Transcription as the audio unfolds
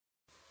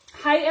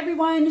Hi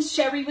everyone,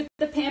 Sherry with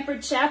the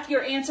Pampered Chef,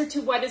 your answer to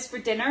what is for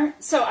dinner.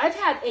 So I've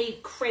had a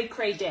cray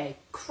day,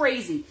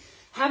 crazy.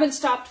 Haven't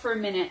stopped for a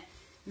minute,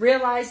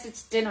 realized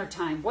it's dinner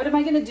time. What am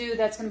I gonna do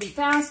that's gonna be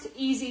fast,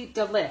 easy,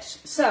 delish?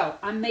 So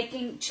I'm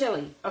making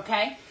chili,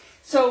 okay?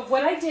 So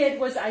what I did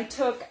was I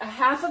took a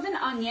half of an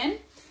onion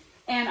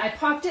and I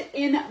popped it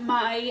in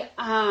my,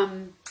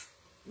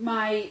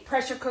 my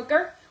pressure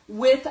cooker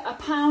with a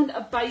pound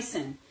of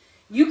bison.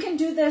 You can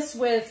do this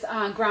with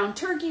ground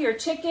turkey or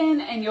chicken,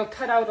 and you'll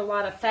cut out a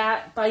lot of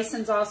fat.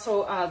 Bison's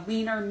also a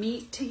leaner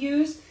meat to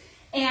use.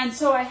 And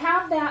so I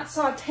have that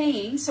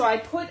sauteing. So I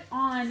put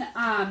on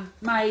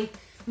my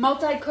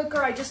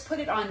multi-cooker, I just put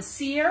it on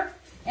sear,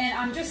 and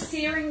I'm just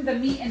searing the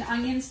meat and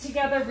onions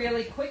together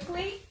really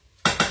quickly.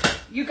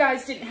 You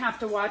guys didn't have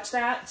to watch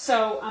that,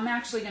 so I'm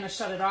actually going to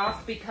shut it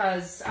off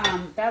because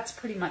that's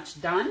pretty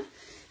much done.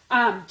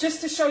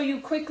 Just to show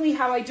you quickly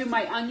how I do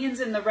my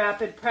onions in the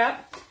rapid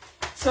prep.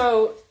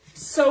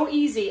 So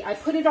easy. I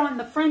put it on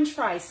the French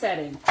fry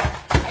setting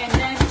and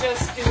then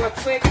just do a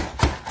quick,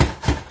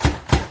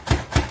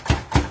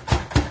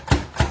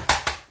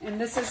 and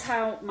this is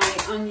how my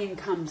onion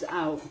comes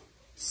out.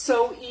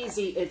 So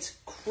easy, it's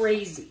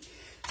crazy.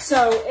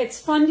 So it's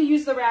fun to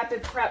use the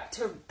rapid prep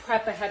to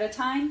prep ahead of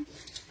time.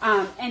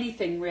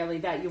 Anything really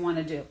that you want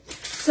to do.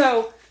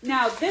 So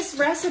now this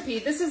recipe,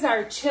 this is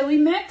our chili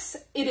mix.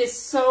 It is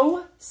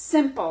so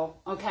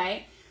simple,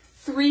 okay?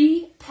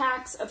 3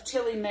 packs of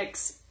chili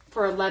mix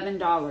for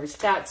 $11.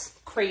 That's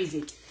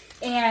crazy.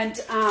 And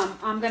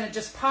I'm going to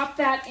just pop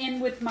that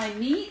in with my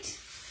meat.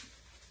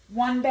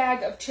 1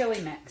 bag of chili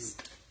mix.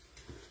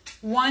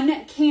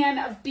 1 can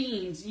of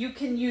beans. You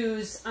can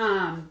use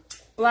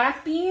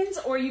black beans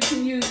or you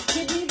can use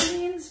kidney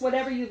beans,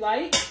 whatever you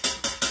like.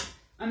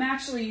 I'm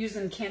actually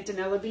using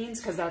cantonella beans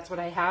because that's what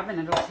I have and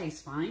it'll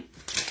taste fine.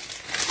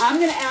 I'm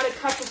going to add a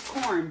cup of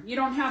corn. You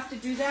don't have to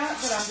do that,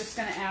 but I'm just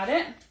going to add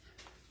it.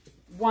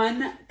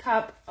 1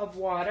 cup of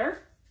water,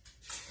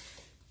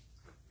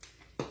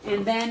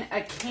 and then a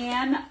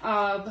can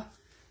of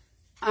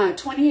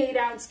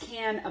 28-ounce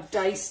can of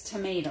diced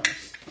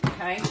tomatoes,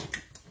 okay?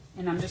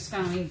 And I'm just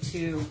going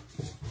to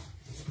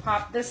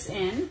pop this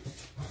in.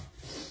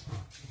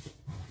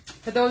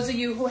 For those of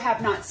you who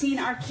have not seen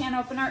our can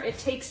opener, it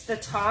takes the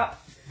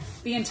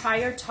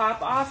entire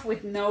top off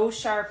with no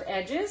sharp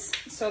edges.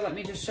 So let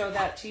me just show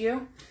that to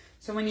you.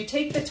 So when you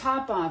take the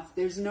top off,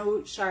 there's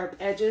no sharp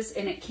edges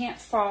and it can't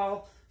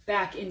fall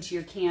back into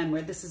your can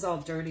where this is all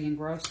dirty and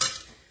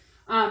gross.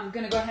 I'm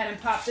going to go ahead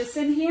and pop this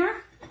in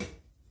here.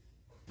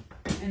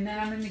 And then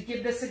I'm going to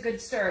give this a good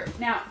stir.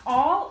 Now,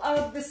 all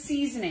of the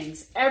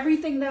seasonings,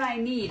 everything that I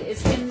need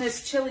is in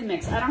this chili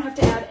mix. I don't have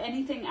to add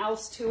anything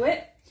else to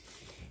it.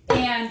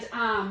 And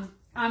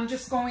I'm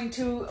just going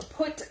to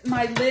put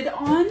my lid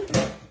on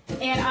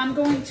and I'm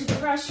going to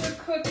pressure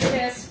cook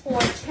this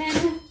for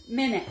 10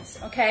 minutes,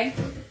 okay?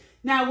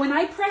 Now, when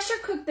I pressure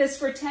cook this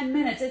for 10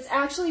 minutes, it's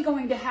actually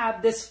going to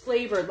have this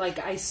flavor like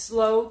I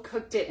slow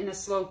cooked it in a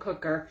slow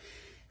cooker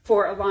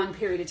for a long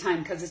period of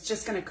time because it's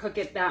just going to cook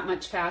it that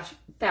much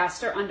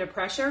faster under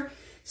pressure.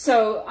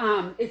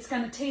 So it's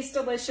going to taste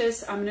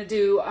delicious. I'm going to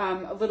do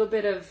a little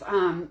bit of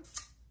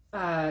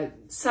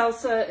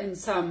salsa and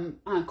some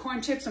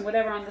corn chips and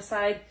whatever on the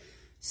side.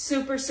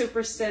 Super,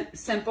 super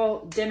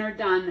simple. Dinner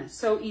done.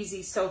 So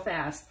easy, so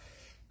fast.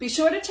 Be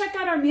sure to check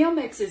out our meal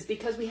mixes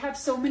because we have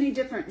so many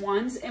different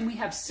ones and we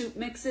have soup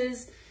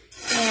mixes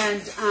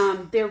and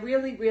they're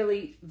really,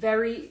 really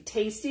very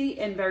tasty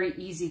and very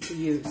easy to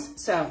use.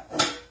 So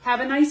have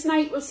a nice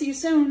night. We'll see you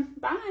soon.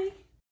 Bye.